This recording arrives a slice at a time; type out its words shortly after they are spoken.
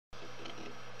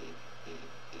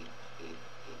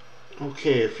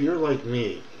Okay, if you're like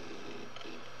me,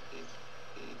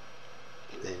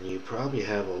 then you probably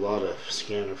have a lot of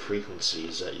scanner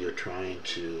frequencies that you're trying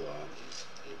to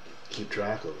keep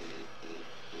track of.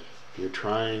 If you're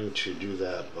trying to do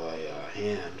that by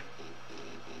hand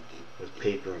with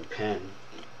paper and pen,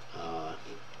 it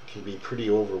can be pretty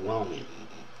overwhelming.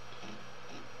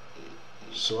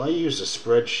 So I use a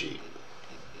spreadsheet,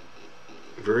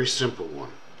 a very simple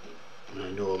one. And I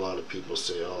know a lot of people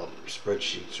say, oh,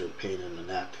 spreadsheets are a pain in the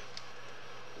neck.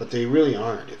 But they really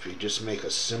aren't if you just make a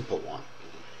simple one.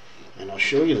 And I'll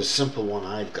show you the simple one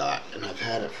I've got, and I've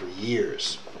had it for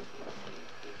years.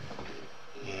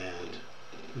 And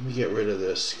let me get rid of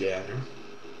this scanner.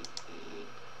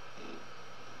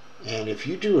 And if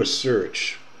you do a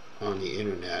search on the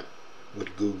internet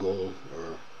with Google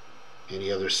or any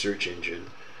other search engine,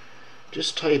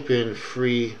 just type in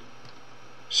free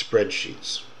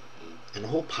spreadsheets, and a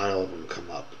whole pile of them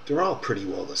come up. They're all pretty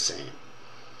well the same.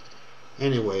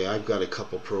 Anyway, I've got a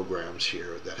couple programs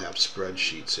here that have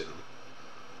spreadsheets in them.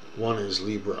 One is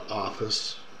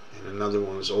LibreOffice and another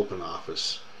one is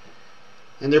OpenOffice,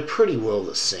 and they're pretty well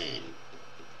the same.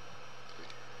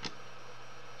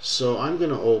 So I'm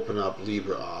going to open up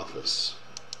LibreOffice.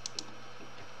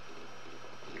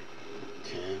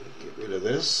 Okay, get rid of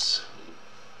this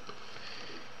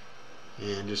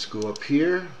and just go up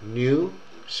here, New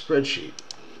Spreadsheet.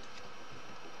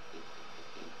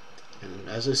 And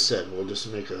as I said, we'll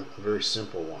just make a very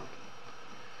simple one.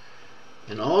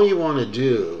 And all you want to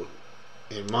do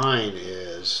in mine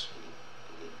is,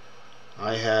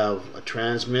 I have a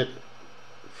transmit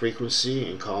frequency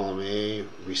in column A,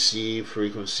 receive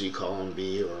frequency column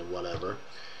B, or whatever.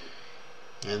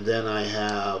 And then I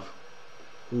have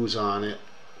who's on it,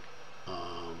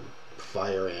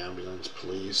 fire, ambulance,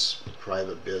 police,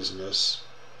 private business.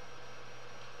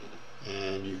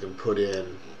 And you can put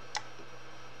in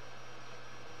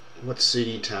what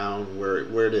city, town, where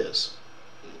it is.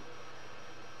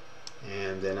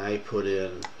 And then I put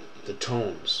in the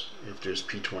tones. If there's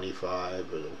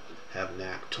P25, it'll have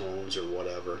NAC tones or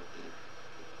whatever.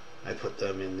 I put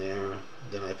them in there.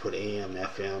 Then I put AM,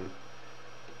 FM.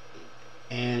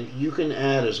 And you can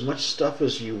add as much stuff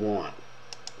as you want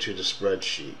to the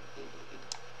spreadsheet.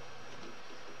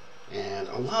 And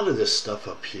a lot of this stuff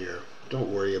up here,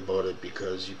 don't worry about it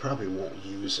because you probably won't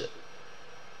use it,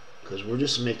 because we're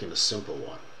just making a simple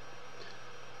one.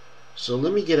 So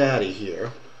let me get out of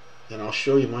here and I'll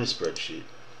show you my spreadsheet.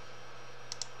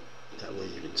 That way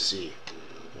you can see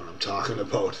what I'm talking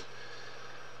about.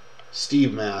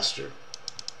 Steve Master.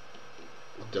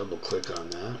 I'll double click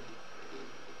on that.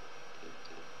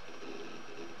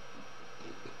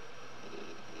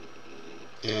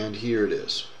 And here it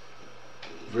is.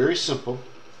 Very simple.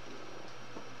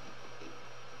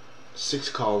 6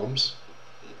 columns,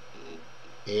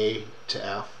 A to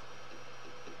F.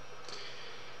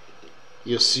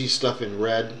 You'll see stuff in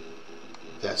red.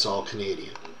 That's all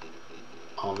Canadian.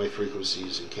 All my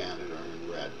frequencies in Canada are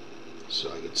in red,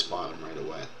 so I can spot them right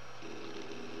away.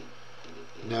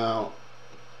 Now,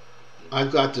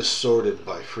 I've got this sorted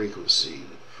by frequency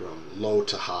from low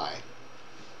to high.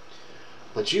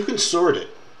 But you can sort it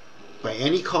by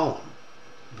any column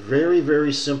very,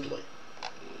 very simply.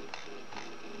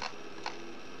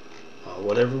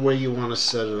 Whatever way you want to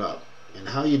set it up. And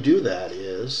how you do that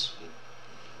is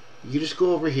you just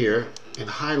go over here and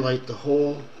highlight the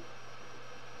whole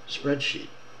spreadsheet.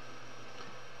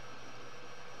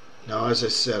 Now, as I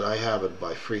said, I have it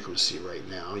by frequency right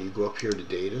now. You go up here to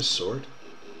data, sort.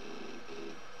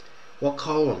 What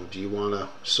column do you want to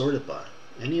sort it by?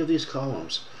 Any of these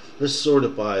columns. Let's sort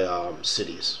it by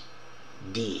cities.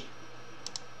 D.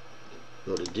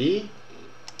 Go to D,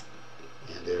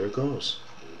 and there it goes.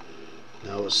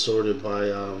 Now it's sorted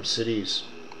by cities.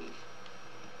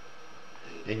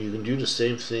 And you can do the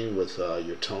same thing with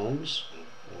your tones,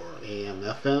 or AM,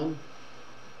 FM,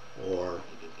 or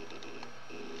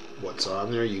what's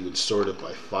on there. You can sort it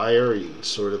by fire, you can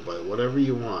sort it by whatever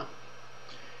you want.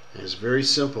 And it's very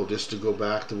simple just to go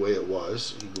back the way it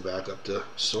was. You go back up to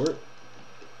sort,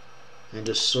 and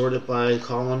just sort it by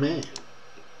column A.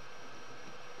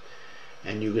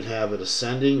 And you can have it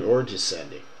ascending or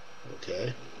descending,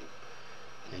 okay?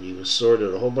 And you can sort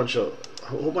it a whole bunch of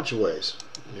ways.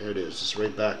 There it is. It's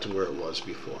right back to where it was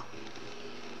before.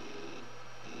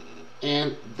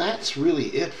 And that's really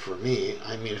it for me.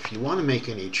 I mean, if you want to make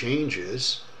any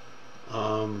changes,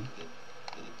 you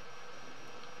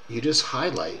just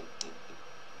highlight.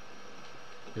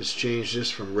 Just change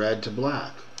this from red to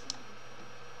black.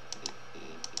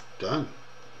 Done.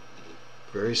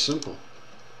 Very simple.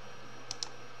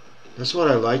 That's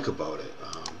what I like about it.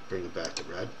 Bring it back to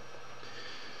red.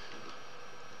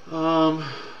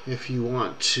 If you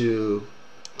want to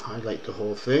highlight the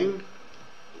whole thing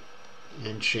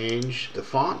and change the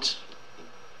font,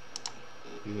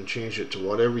 you can change it to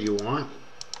whatever you want.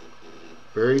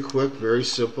 Very quick, very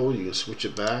simple. You can switch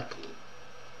it back.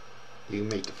 You can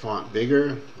make the font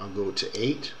bigger. I'll go to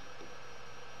 8.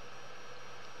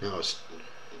 Now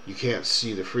you can't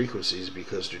see the frequencies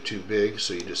because they're too big,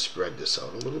 so you just spread this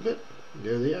out a little bit.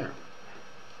 There they are.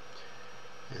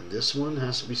 And this one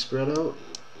has to be spread out.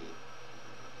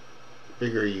 The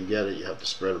bigger you get it, you have to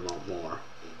spread them out more.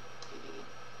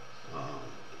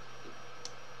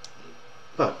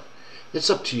 But it's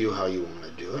up to you how you want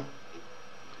to do it.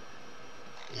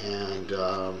 And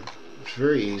it's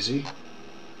very easy.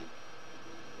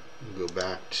 You go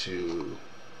back to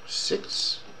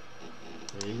 6.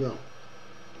 There you go.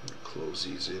 Close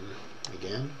these in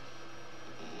again.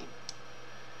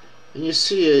 And you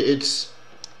see it's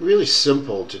really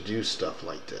simple to do stuff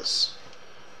like this.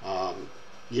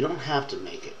 You don't have to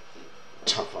make it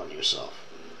tough on yourself.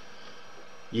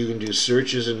 You can do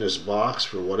searches in this box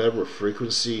for whatever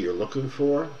frequency you're looking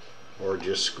for, or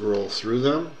just scroll through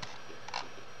them.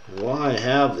 And while I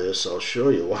have this, I'll show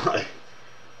you why.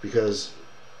 Because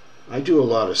I do a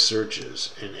lot of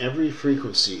searches, and every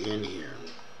frequency in here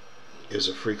is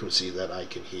a frequency that I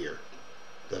can hear,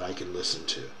 that I can listen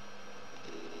to.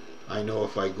 I know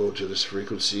if I go to this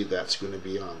frequency, that's going to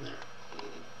be on there.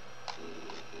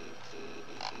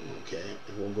 Okay,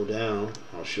 and we'll go down.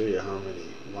 I'll show you how many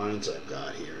lines I've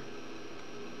got here.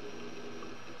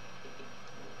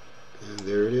 And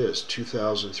there it is,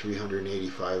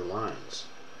 2,385 lines.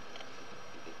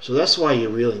 So that's why you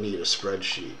really need a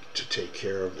spreadsheet to take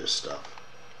care of this stuff.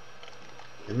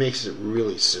 It makes it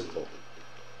really simple.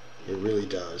 It really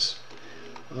does.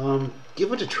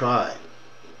 Give it a try.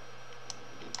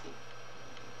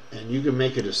 And you can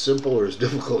make it as simple or as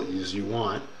difficult as you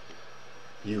want.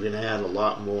 You can add a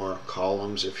lot more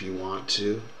columns if you want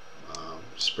to.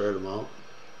 Spread them out.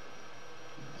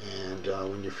 And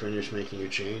when you're finished making your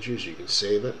changes, you can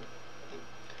save it.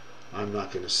 I'm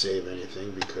not going to save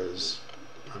anything because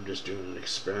I'm just doing an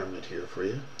experiment here for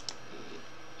you.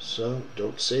 So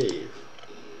don't save.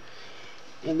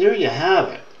 And there you have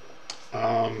it.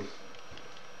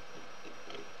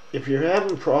 If you're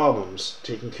having problems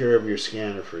taking care of your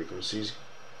scanner frequencies,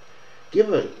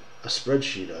 give a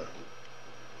spreadsheet a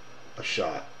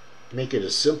shot. Make it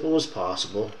as simple as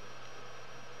possible,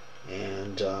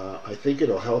 and I think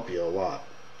it'll help you a lot.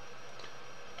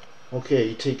 Okay,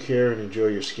 you take care and enjoy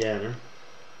your scanner.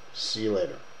 See you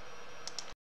later.